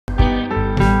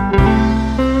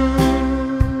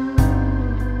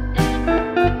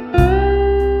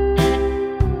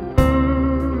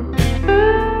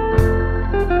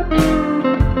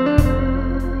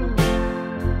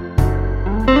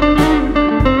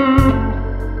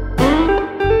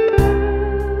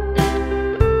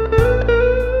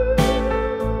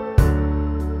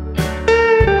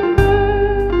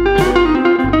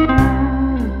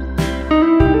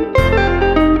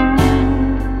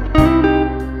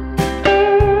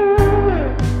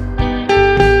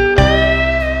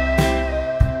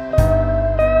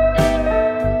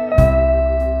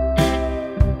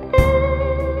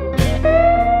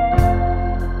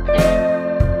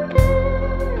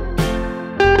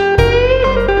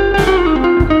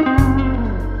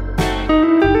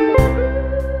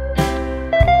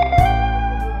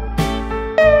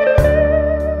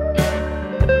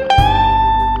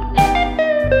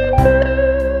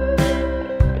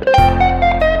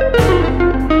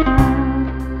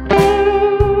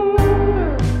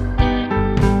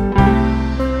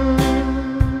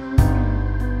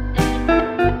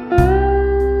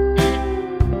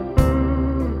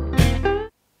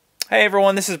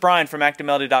everyone, this is Brian from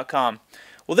ActiveMelody.com.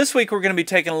 Well, this week we're going to be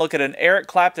taking a look at an Eric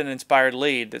Clapton inspired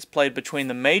lead that's played between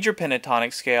the major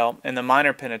pentatonic scale and the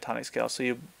minor pentatonic scale. So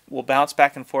you will bounce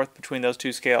back and forth between those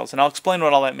two scales, and I'll explain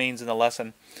what all that means in the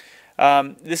lesson.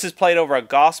 This is played over a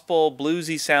gospel,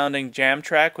 bluesy sounding jam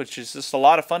track, which is just a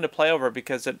lot of fun to play over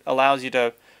because it allows you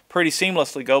to pretty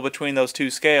seamlessly go between those two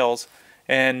scales,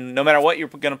 and no matter what you're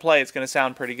going to play, it's going to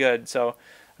sound pretty good. So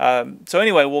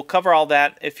anyway, we'll cover all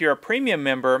that. If you're a premium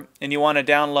member and you want to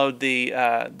download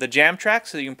the jam track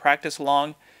so you can practice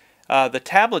along, the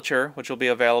tablature, which will be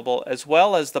available, as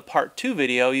well as the Part 2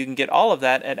 video, you can get all of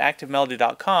that at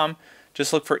ActiveMelody.com.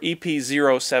 Just look for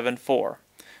EP074.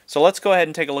 So let's go ahead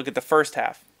and take a look at the first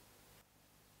half.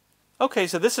 Okay,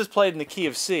 so this is played in the key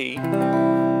of C.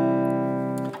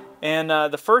 And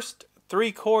the first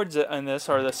three chords in this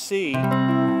are the C,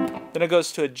 then it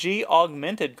goes to a G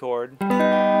augmented chord, and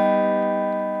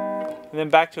then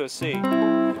back to a C.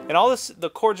 And all this, the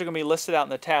chords are going to be listed out in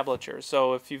the tablature.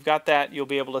 So if you've got that, you'll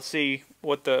be able to see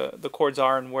what the chords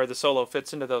are and where the solo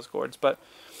fits into those chords. But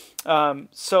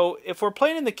so if we're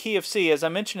playing in the key of C, as I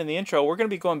mentioned in the intro, we're going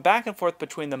to be going back and forth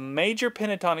between the major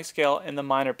pentatonic scale and the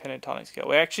minor pentatonic scale.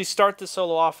 We actually start the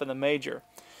solo off in the major.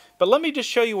 But let me just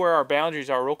show you where our boundaries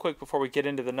are real quick before we get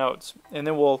into the notes, and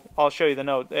then I'll show you the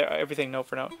note, everything note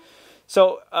for note.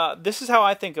 So this is how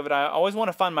I think of it. I always want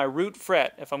to find my root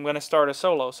fret if I'm going to start a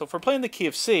solo. So if we're playing the key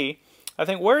of C, I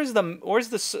think where's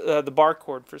the bar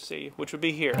chord for C, which would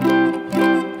be here.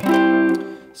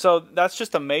 So that's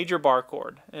just a major bar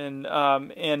chord, and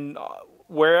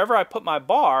wherever I put my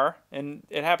bar, and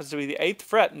it happens to be the 8th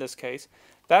fret in this case,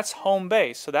 that's home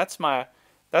bass. So that's my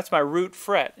root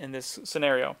fret in this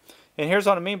scenario. And here's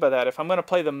what I mean by that. If I'm going to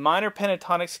play the minor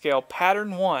pentatonic scale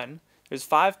pattern 1, there's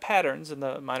 5 patterns in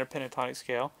the minor pentatonic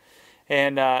scale,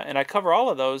 and I cover all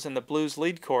of those in the blues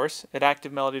lead course at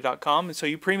ActiveMelody.com, and so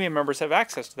you premium members have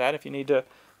access to that if you need to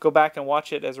go back and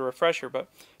watch it as a refresher. But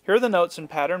here are the notes in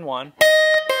pattern 1.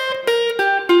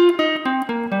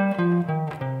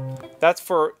 That's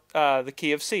for the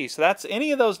key of C. So that's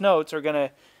any of those notes are going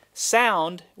to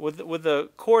sound with the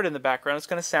chord in the background. It's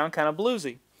going to sound kind of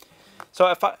bluesy.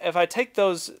 So if I take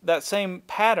that same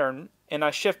pattern and I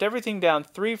shift everything down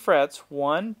 3 frets,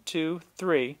 1, 2,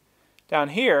 3, down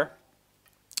here,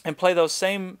 and play those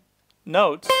same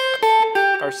notes,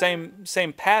 or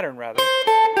same pattern rather.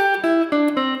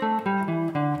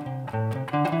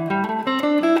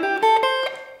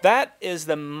 That is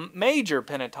the major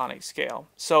pentatonic scale.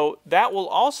 So that will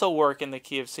also work in the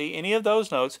key of C, any of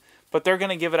those notes, but they're going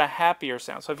to give it a happier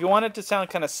sound. So if you want it to sound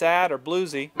kind of sad or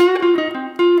bluesy,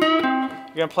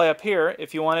 you're going to play up here.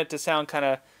 If you want it to sound kind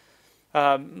of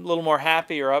a little more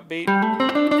happy or upbeat,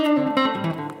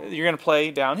 you're going to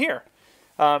play down here.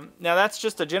 Now that's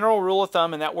just a general rule of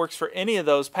thumb, and that works for any of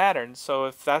those patterns. So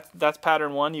if that's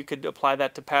pattern 1, you could apply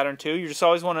that to pattern 2. You just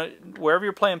always want to, wherever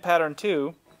you're playing pattern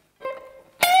 2,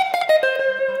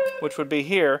 which would be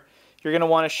here, you're going to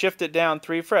want to shift it down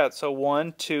 3 frets. So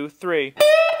 1, 2, 3.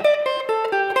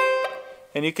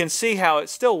 And you can see how it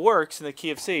still works in the key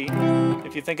of C.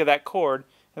 If you think of that chord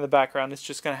in the background, it's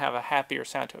just going to have a happier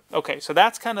sound to it. Okay, so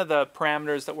that's kind of the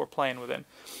parameters that we're playing within.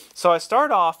 So I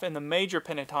start off in the major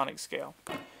pentatonic scale.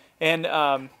 And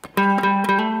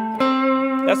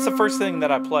that's the first thing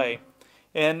that I play.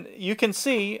 And you can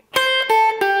see,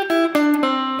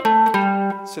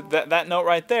 so that note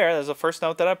right there, that's the first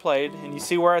note that I played, and you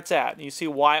see where it's at. And you see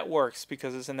why it works,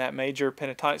 because it's in that major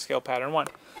pentatonic scale pattern 1.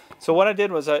 So what I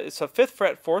did was, it's a 5th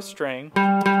fret 4th string.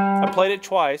 I played it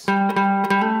twice.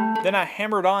 Then I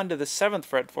hammered on to the 7th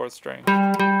fret 4th string.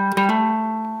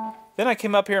 Then I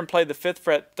came up here and played the 5th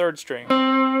fret 3rd string.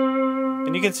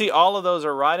 And you can see all of those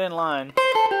are right in line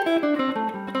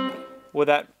with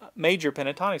that major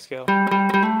pentatonic scale.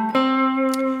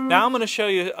 Now I'm going to show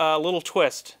you a little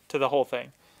twist to the whole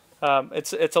thing.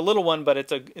 It's a little one, but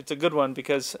it's a good one,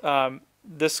 because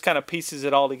this kind of pieces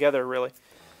it all together, really.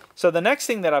 So the next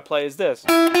thing that I play is this.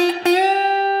 That's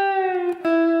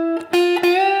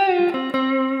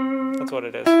what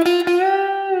it is.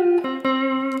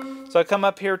 So I come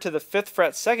up here to the 5th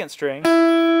fret 2nd string,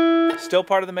 still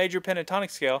part of the major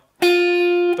pentatonic scale,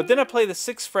 but then I play the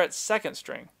 6th fret 2nd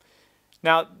string.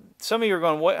 Now, some of you are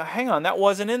going, what? Hang on, that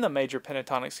wasn't in the major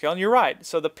pentatonic scale, and you're right.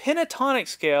 So the pentatonic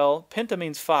scale, penta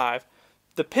means 5,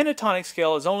 the pentatonic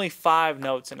scale is only 5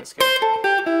 notes in a scale.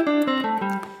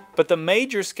 But the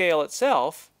major scale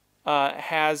itself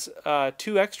has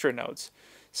 2 extra notes.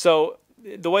 So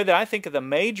the way that I think of the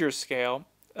major scale,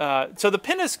 so the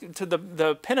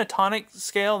pentatonic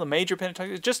scale, the major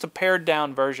pentatonic, is just a pared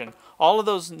down version. All of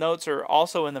those notes are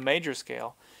also in the major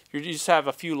scale. You just have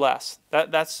a few less.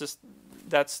 That's just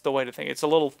that's the way to think. It's a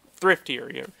little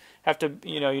thriftier. You have to,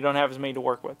 you know, you don't have as many to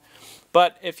work with.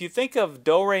 But if you think of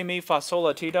do, re, mi, fa, sol,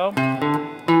 la, ti, do,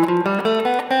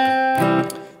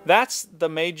 that's the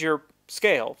major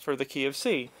scale for the key of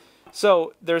C.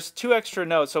 So there's 2 extra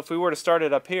notes. So if we were to start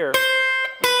it up here,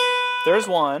 there's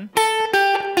 1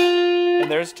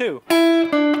 and there's 2.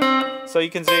 So you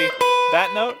can see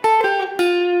that note.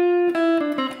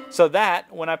 So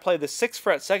that, when I play the 6th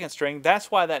fret 2nd string, that's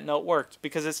why that note worked,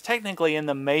 because it's technically in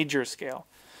the major scale.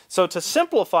 So to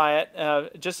simplify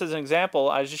it, just as an example,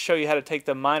 I just show you how to take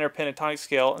the minor pentatonic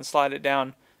scale and slide it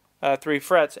down 3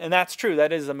 frets. And that's true,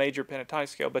 that is the major pentatonic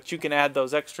scale, but you can add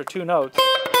those extra 2 notes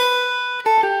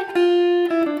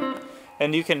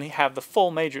and you can have the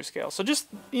full major scale. So just,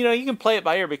 you know, you can play it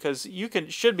by ear, because you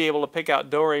should be able to pick out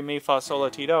do, re, mi, fa, sol, la,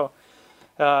 ti, do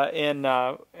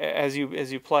as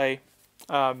you play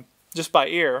just by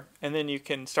ear, and then you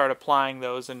can start applying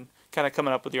those and kind of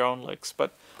coming up with your own licks.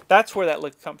 But that's where that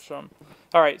lick comes from.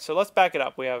 All right, so let's back it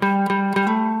up. We have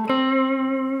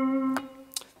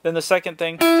then the second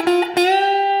thing.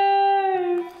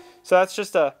 So that's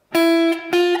just a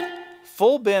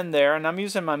full bend there, and I'm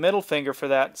using my middle finger for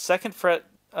that. 6th fret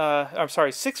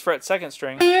 2nd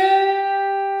string.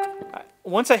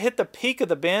 Once I hit the peak of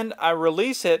the bend, I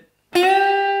release it,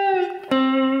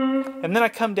 and then I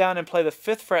come down and play the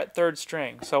 5th fret 3rd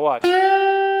string. So watch.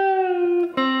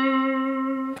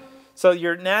 So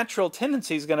your natural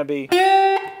tendency is going to be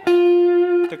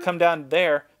to come down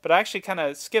there, but I actually kind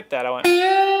of skipped that. I went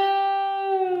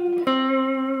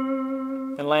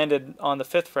and landed on the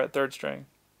 5th fret 3rd string.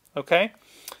 Okay?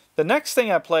 The next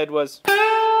thing I played was...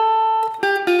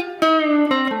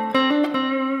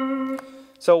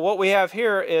 So what we have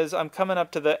here is I'm coming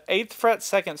up to the 8th fret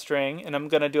 2nd string, and I'm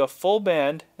going to do a full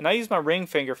bend, and I use my ring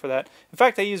finger for that. In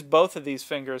fact, I use both of these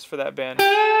fingers for that bend.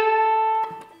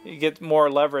 You get more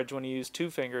leverage when you use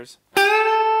 2 fingers.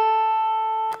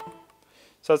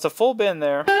 So it's a full bend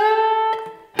there.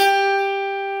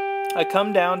 I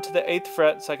come down to the 8th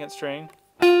fret 2nd string.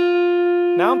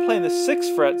 Now I'm playing the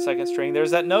 6th fret 2nd string.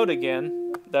 There's that note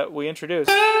again that we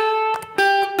introduced.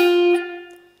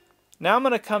 Now I'm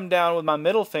going to come down with my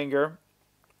middle finger,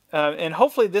 and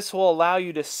hopefully this will allow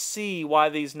you to see why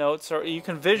these notes are, you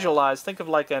can visualize, think of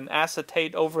like an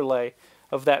acetate overlay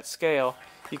of that scale.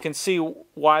 You can see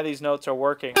why these notes are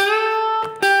working.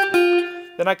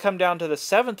 Then I come down to the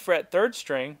 7th fret 3rd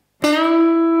string,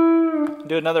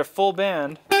 do another full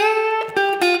bend.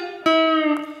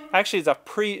 Actually,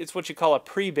 it's what you call a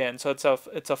pre-bend. So it's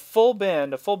a full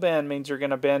bend. A full bend means you're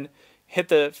going to hit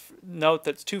the note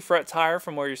that's 2 frets higher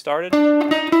from where you started.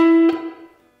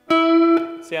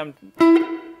 See, I'm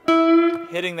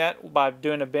hitting that by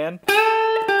doing a bend.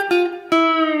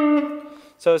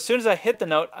 So as soon as I hit the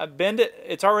note, I bend it.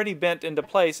 It's already bent into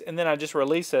place, and then I just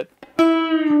release it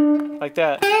like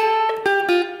that.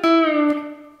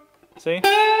 See?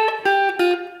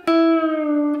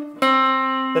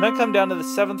 Then I come down to the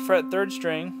 7th fret 3rd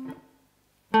string.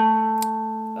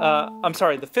 I'm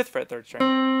sorry, the 5th fret 3rd string.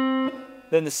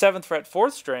 Then the 7th fret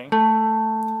 4th string.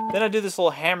 Then I do this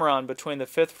little hammer-on between the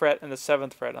 5th fret and the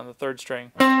 7th fret on the 3rd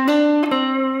string.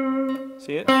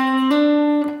 See it?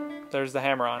 There's the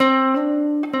hammer-on.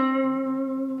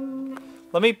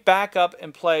 Let me back up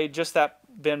and play just that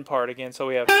bend part again. So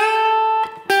we have...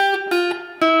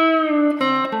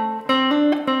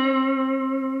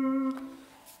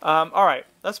 Alright,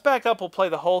 let's back up. We'll play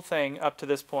the whole thing up to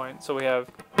this point. So we have...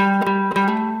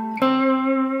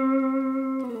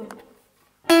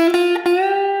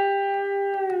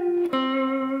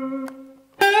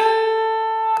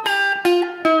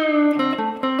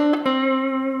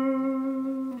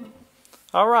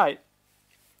 Alright,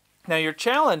 now your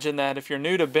challenge in that, if you're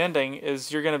new to bending,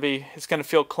 is it's going to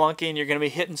feel clunky, and you're going to be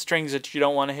hitting strings that you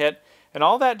don't want to hit. And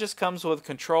all that just comes with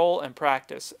control and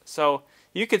practice. So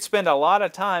you could spend a lot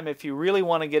of time, if you really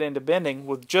want to get into bending,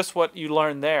 with just what you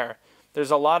learned there.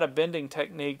 There's a lot of bending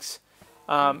techniques.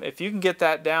 If you can get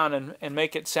that down and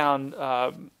make it sound,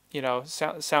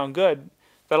 sound good,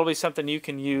 that'll be something you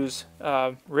can use.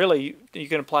 Really, you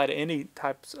can apply to any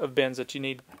types of bends that you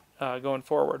need going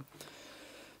forward.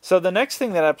 So the next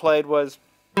thing that I played was...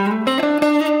 And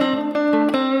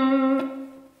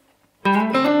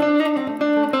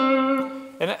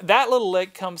that little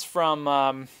lick comes from...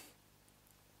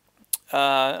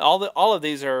 all of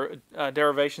these are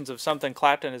derivations of something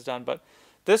Clapton has done, but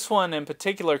this one in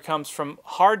particular comes from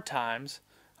Hard Times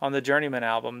on the Journeyman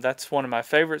album. That's one of my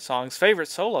favorite songs, favorite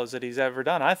solos that he's ever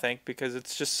done, I think, because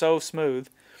it's just so smooth.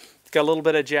 It's got a little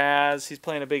bit of jazz. He's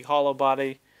playing a big hollow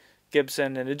body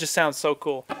Gibson, and it just sounds so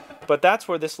cool. But that's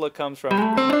where this lick comes from.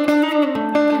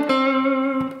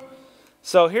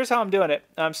 So here's how I'm doing it.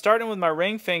 I'm starting with my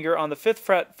ring finger on the 5th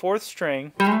fret, 4th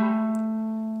string,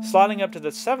 sliding up to the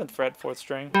 7th fret, 4th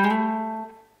string,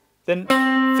 then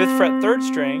 5th fret, 3rd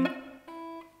string,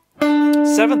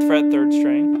 7th fret, 3rd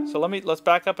string. So let's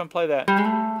back up and play that.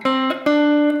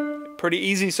 Pretty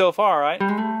easy so far, right?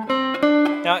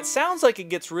 Now it sounds like it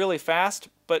gets really fast,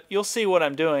 but you'll see what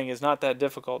I'm doing is not that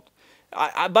difficult.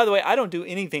 By the way, I don't do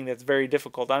anything that's very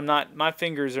difficult. My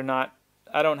fingers are not,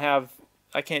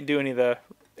 I can't do any of the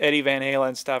Eddie Van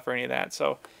Halen stuff or any of that.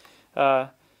 So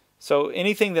so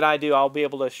anything that I do, I'll be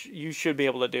able to, you should be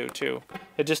able to do too.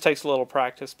 It just takes a little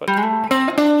practice. But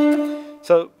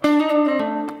so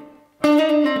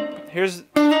here's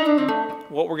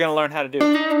what we're going to learn how to do.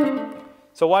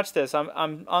 So watch this.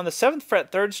 I'm on the 7th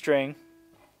fret, 3rd string,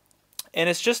 and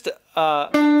it's just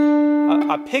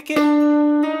I pick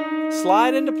it,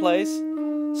 slide into place,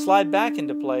 slide back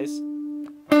into place,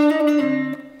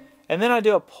 and then I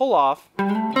do a pull off.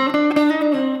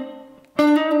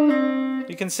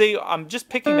 You can see I'm just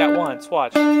picking that once.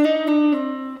 Watch.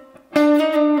 I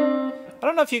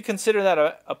don't know if you consider that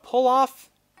a pull off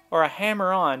or a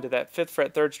hammer on to that 5th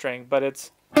fret, 3rd string, but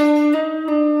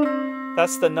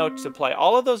that's the note to play.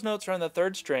 All of those notes are on the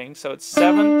 3rd string, so it's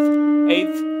 7th,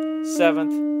 8th,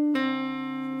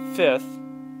 7th, 5th.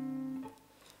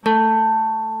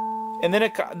 And then I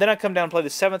come down and play the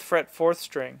 7th fret, 4th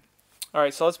string. All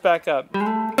right, so let's back up.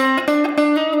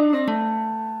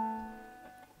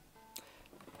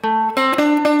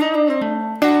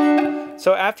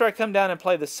 So after I come down and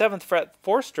play the 7th fret,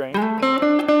 4th string,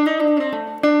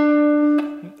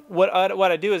 what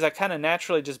I do is I kind of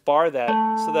naturally just bar that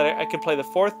so that I can play the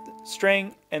 4th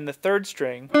string and the 3rd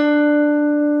string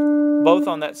both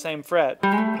on that same fret.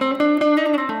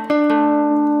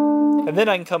 And then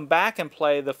I can come back and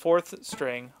play the 4th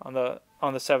string on the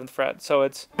 7th fret. So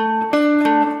it's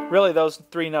really those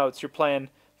 3 notes. You're playing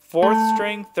 4th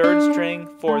string, 3rd string,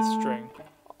 4th string,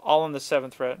 all on the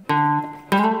 7th fret.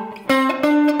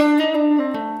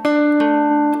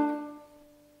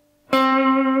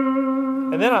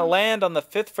 And then I land on the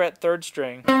 5th fret, 3rd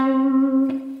string.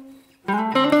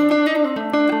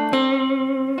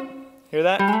 Hear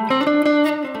that?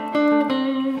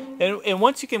 And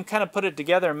once you can kind of put it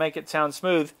together and make it sound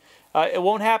smooth, it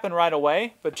won't happen right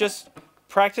away, but just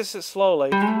practice it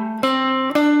slowly.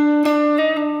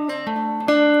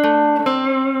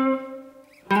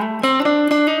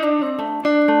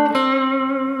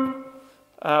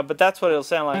 But that's what it'll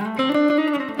sound like.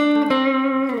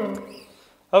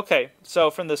 Okay,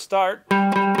 so from the start.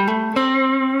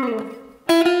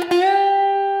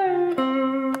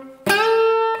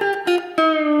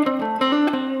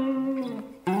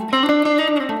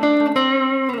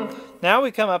 Now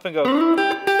we come up and go.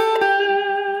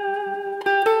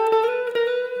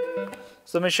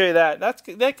 So let me show you that.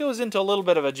 That goes into a little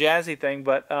bit of a jazzy thing,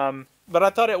 but I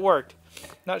thought it worked.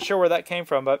 Not sure where that came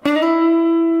from, but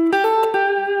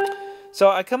so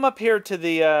I come up here to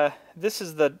the this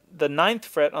is the 9th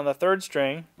fret on the 3rd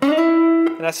string,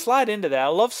 and I slide into that. I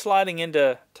love sliding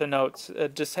into notes.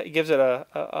 It just gives it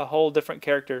a whole different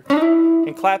character,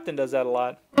 and Clapton does that a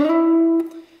lot.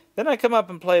 Then I come up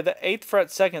and play the 8th fret,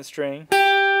 2nd string.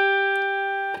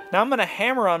 Now I'm going to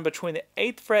hammer on between the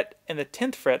 8th fret and the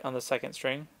 10th fret on the 2nd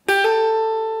string.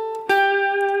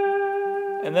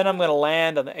 And then I'm going to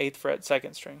land on the 8th fret,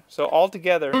 2nd string. So all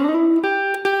together.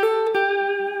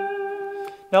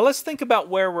 Now let's think about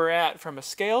where we're at from a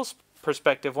scales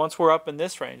perspective once we're up in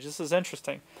this range. This is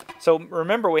interesting. So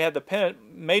remember we had the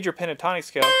major pentatonic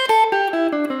scale,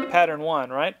 pattern 1,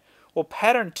 right? Well,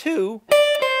 pattern 2,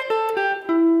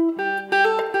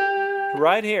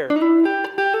 right here.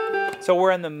 So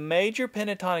we're in the major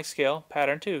pentatonic scale,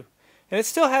 pattern 2. And it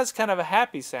still has kind of a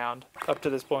happy sound up to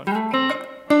this point.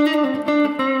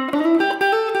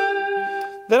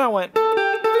 Then I went,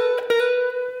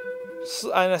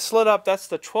 and I slid up, that's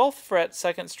the 12th fret,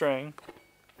 2nd string.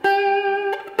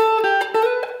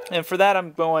 And for that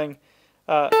I'm going,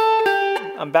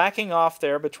 I'm backing off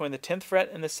there between the 10th fret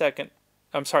and the 2nd,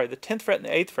 I'm sorry, the 10th fret and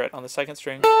the 8th fret on the 2nd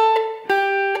string.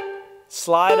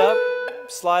 Slide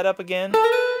up again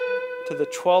to the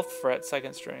 12th fret,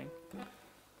 2nd string.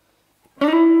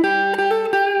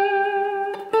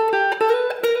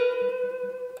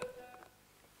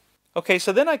 Okay,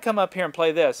 so then I come up here and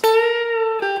play this.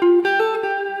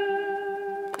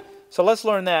 So let's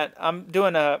learn that. I'm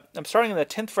starting in the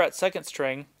 10th fret, 2nd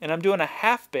string, and I'm doing a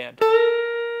half bend.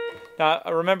 Now,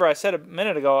 remember I said a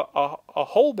minute ago, a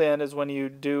whole bend is when you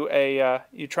do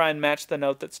you try and match the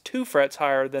note that's 2 frets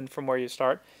higher than from where you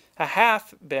start. A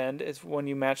half bend is when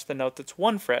you match the note that's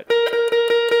 1 fret.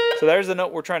 So there's the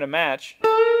note we're trying to match.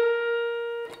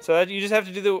 So that you just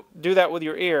have to do that with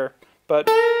your ear. But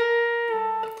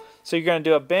so you're going to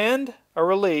do a bend, a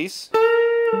release,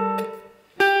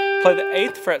 play the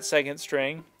 8th fret 2nd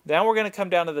string. Now we're going to come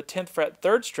down to the 10th fret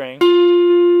 3rd string.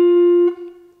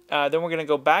 Then we're going to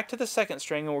go back to the 2nd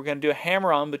string, and we're going to do a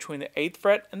hammer-on between the 8th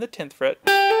fret and the 10th fret.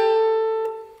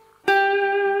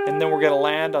 And then we're going to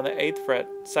land on the 8th fret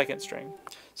 2nd string.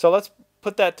 So let's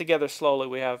put that together slowly.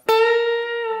 We have...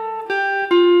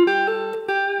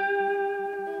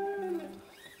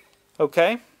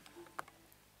 Okay.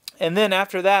 And then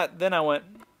after that, then I went...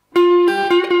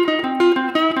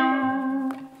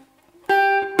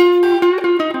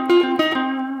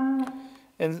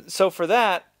 And so for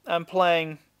that, I'm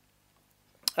playing...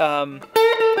 I'm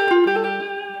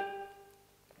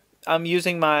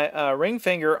using my ring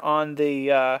finger on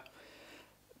the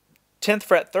 10th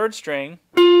fret 3rd string.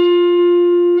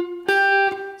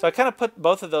 So I kind of put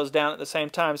both of those down at the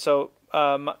same time. So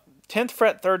 10th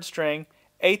fret 3rd string,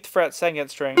 8th fret 2nd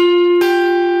string.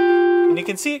 And you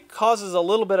can see it causes a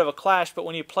little bit of a clash, but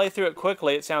when you play through it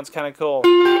quickly, it sounds kind of cool.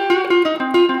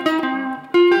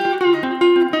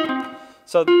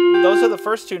 So those are the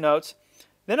first 2 notes.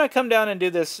 Then I come down and do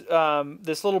this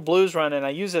this little blues run, and I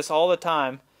use this all the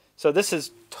time. So this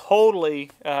is totally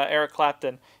Eric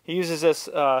Clapton. He uses this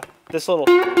this little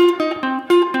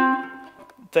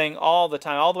thing all the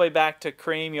time, all the way back to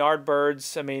Cream,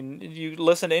 Yardbirds. I mean, you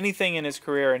listen to anything in his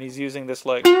career, and he's using this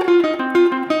lick.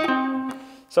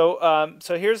 So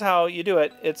so here's how you do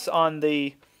it. It's on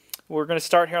the... We're going to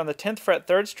start here on the 10th fret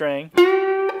 3rd string.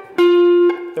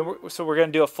 So we're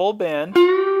going to do a full bend.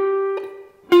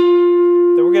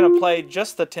 Then we're going to play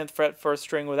just the 10th fret 1st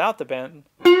string without the bend.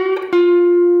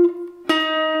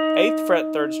 8th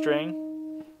fret 3rd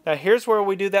string. Now here's where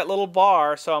we do that little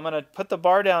bar. So I'm going to put the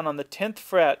bar down on the 10th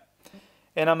fret,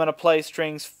 and I'm going to play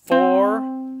strings 4,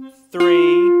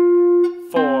 3,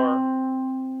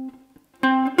 4.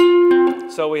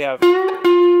 So we have...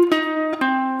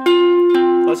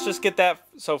 Let's just get that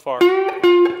so far.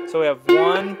 So we have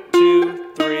 1,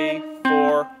 2, 3,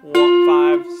 4, 1,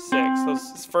 5, 6.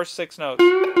 Those first 6 notes.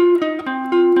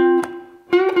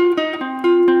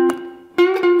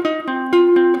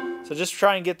 So just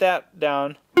try and get that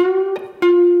down.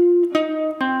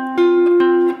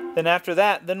 Then after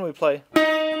that, then we play.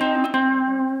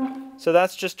 So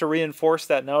that's just to reinforce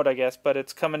that note, I guess, but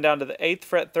it's coming down to the 8th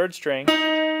fret 3rd string.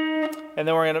 And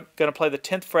then we're going to play the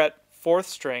 10th fret 4th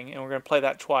string, and we're going to play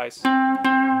that twice.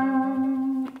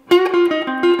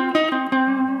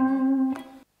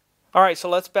 Alright, so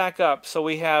let's back up. So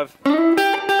we have...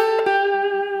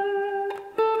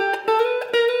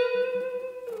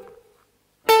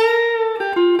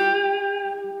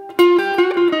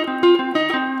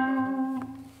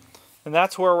 And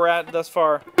that's where we're at thus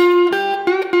far.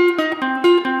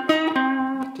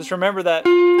 Just remember that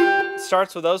it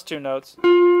starts with those 2 notes.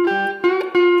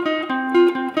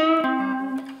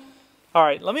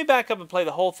 Alright, let me back up and play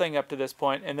the whole thing up to this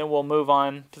point, and then we'll move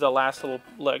on to the last little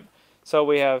leg. So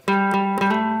we have...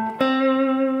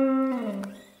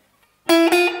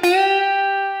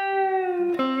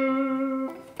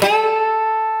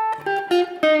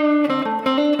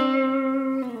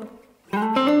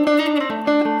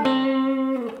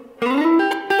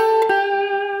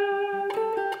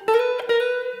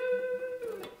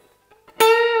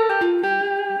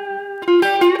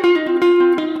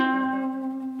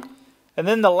 And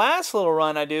then the last little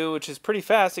run I do, which is pretty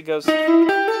fast, it goes...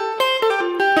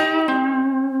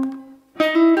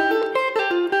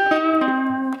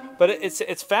 But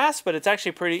it's fast, but it's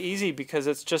actually pretty easy because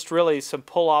it's just really some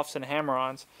pull-offs and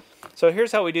hammer-ons. So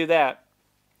here's how we do that.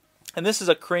 And this is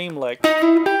a cream lick.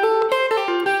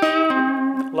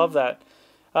 Love that.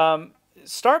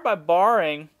 Start by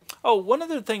barring... Oh, one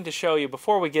other thing to show you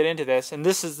before we get into this, and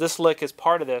this lick is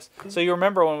part of this. So you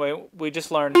remember when we just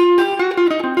learned...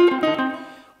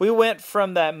 We went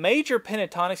from that major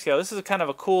pentatonic scale. This is kind of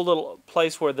a cool little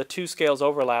place where the 2 scales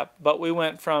overlap. But we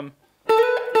went from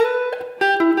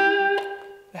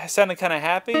sounding kind of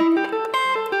happy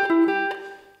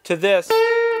to this.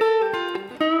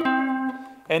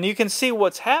 And you can see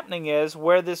what's happening is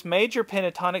where this major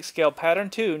pentatonic scale,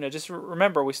 pattern 2. Now just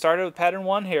remember, we started with pattern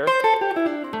 1 here.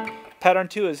 Pattern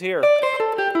 2 is here.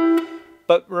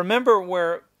 But remember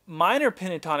where minor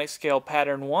pentatonic scale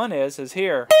pattern 1 is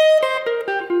here.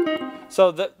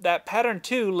 So that pattern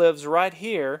 2 lives right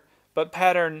here, but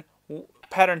pattern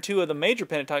 2 of the major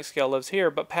pentatonic scale lives here,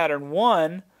 but pattern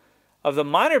 1 of the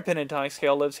minor pentatonic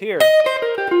scale lives here.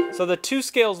 So the 2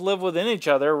 scales live within each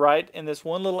other, right, in this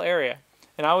one little area.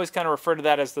 And I always kind of refer to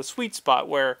that as the sweet spot,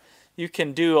 where you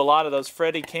can do a lot of those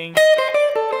Freddie King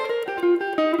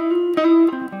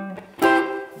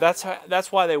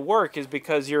that's why they work, is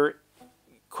because you're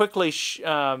quickly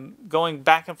going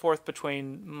back and forth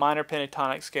between minor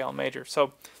pentatonic scale and major.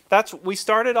 So we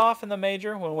started off in the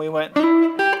major when we went,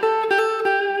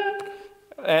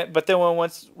 but then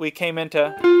once we came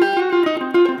into,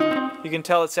 you can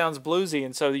tell it sounds bluesy,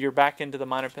 and so you're back into the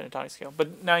minor pentatonic scale.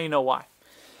 But now you know why.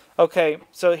 Okay,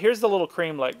 so here's the little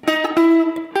cream lick.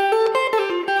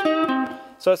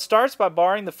 So it starts by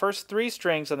barring the first 3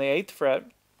 strings on the 8th fret,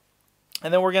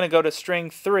 and then we're going to go to string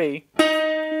 3,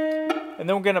 and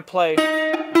then we're going to play,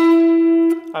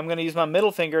 I'm going to use my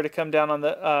middle finger to come down on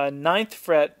the 9th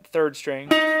fret 3rd string.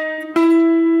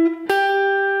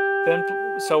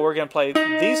 So we're going to play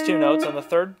these 2 notes on the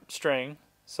 3rd string.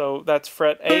 So that's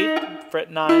fret 8, fret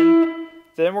 9.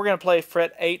 Then we're going to play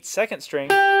fret 8 2nd string.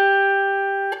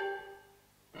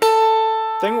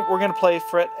 Then we're going to play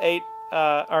fret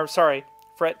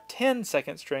 10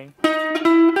 2nd string.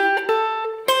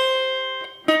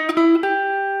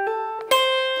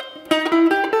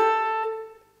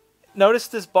 Notice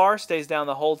this bar stays down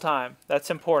the whole time. That's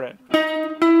important.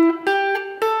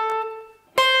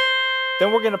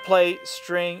 Then we're going to play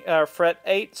fret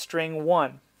 8 string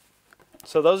 1.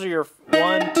 So those are your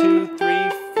 1, 2, 3,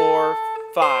 4,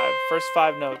 5. First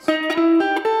 5 notes.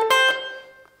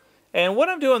 And what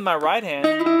I'm doing with my right hand,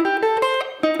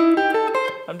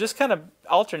 I'm just kind of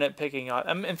alternate picking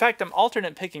on. In fact, I'm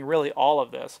alternate picking really all of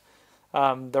this.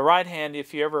 The right hand,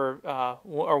 if you ever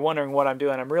are wondering what I'm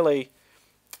doing, I'm really,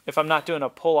 if I'm not doing a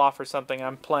pull off or something,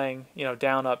 I'm playing, you know,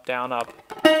 down, up, down, up.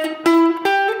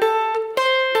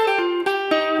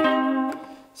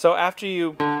 So after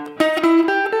you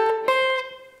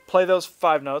play those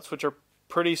 5 notes, which are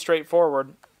pretty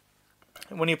straightforward,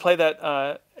 when you play that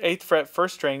 8th fret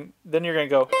 1st string, then you're going to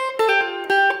go.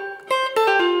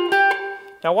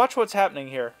 Now watch what's happening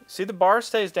here. See, the bar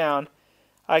stays down.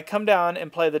 I come down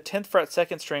and play the 10th fret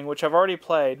 2nd string, which I've already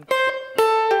played.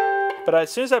 But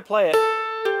as soon as I play it,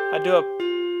 I do a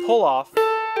pull off.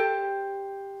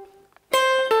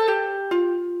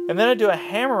 And then I do a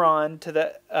hammer on to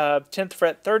the 10th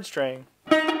fret 3rd string.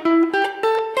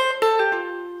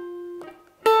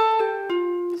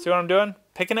 See what I'm doing?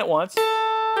 Picking it once.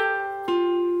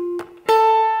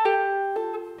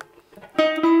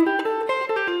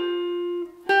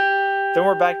 Then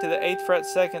we're back to the 8th fret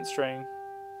 2nd string.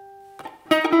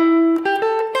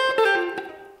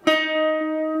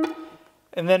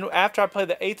 And then after I play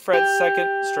the 8th fret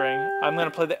 2nd string, I'm going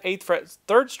to play the 8th fret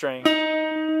 3rd string.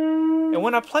 And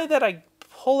when I play that, I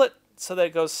pull it so that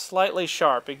it goes slightly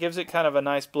sharp. It gives it kind of a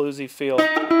nice bluesy feel.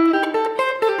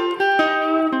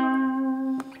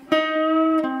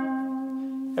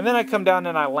 And then I come down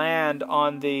and I land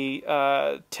on the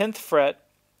 10th fret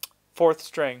 4th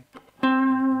string.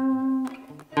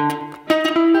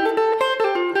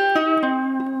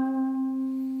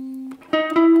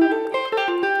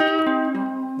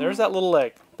 There's that little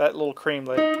lick, that little cream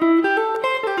lick.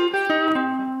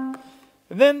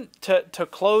 And then to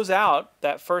close out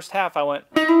that first half, I went.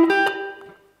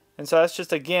 And so that's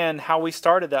just, again, how we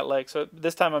started that lick. So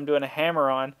this time I'm doing a hammer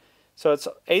on. So it's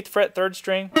 8th fret 3rd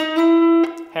string,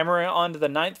 hammering on to the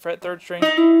 9th fret 3rd string.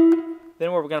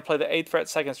 Then we're going to play the 8th fret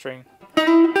 2nd string.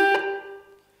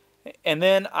 And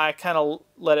then I kind of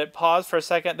let it pause for a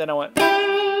second. Then I went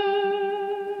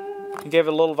and gave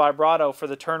it a little vibrato for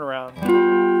the turnaround,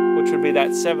 which would be that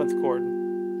 7th chord.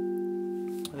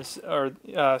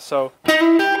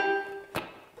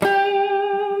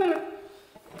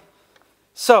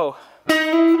 So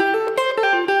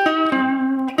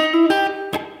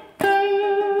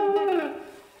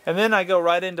and then I go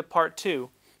right into part 2.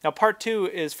 Now part 2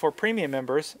 is for premium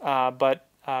members, but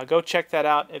go check that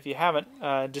out if you haven't.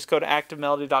 Just go to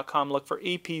ActiveMelody.com, look for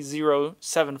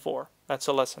EP074. That's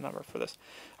the lesson number for this.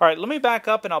 All right, let me back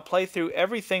up and I'll play through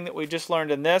everything that we just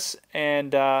learned in this,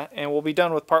 and we'll be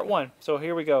done with part 1. So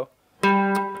here we go.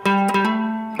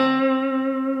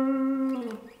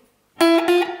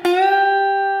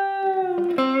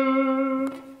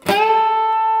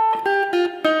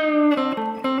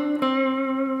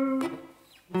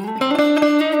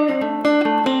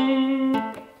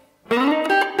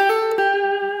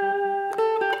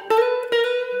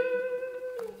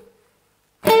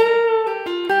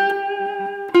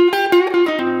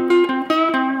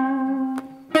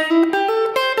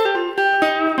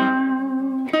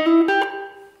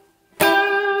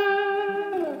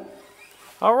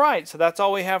 Alright, so that's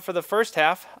all we have for the first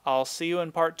half. I'll see you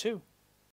in part 2.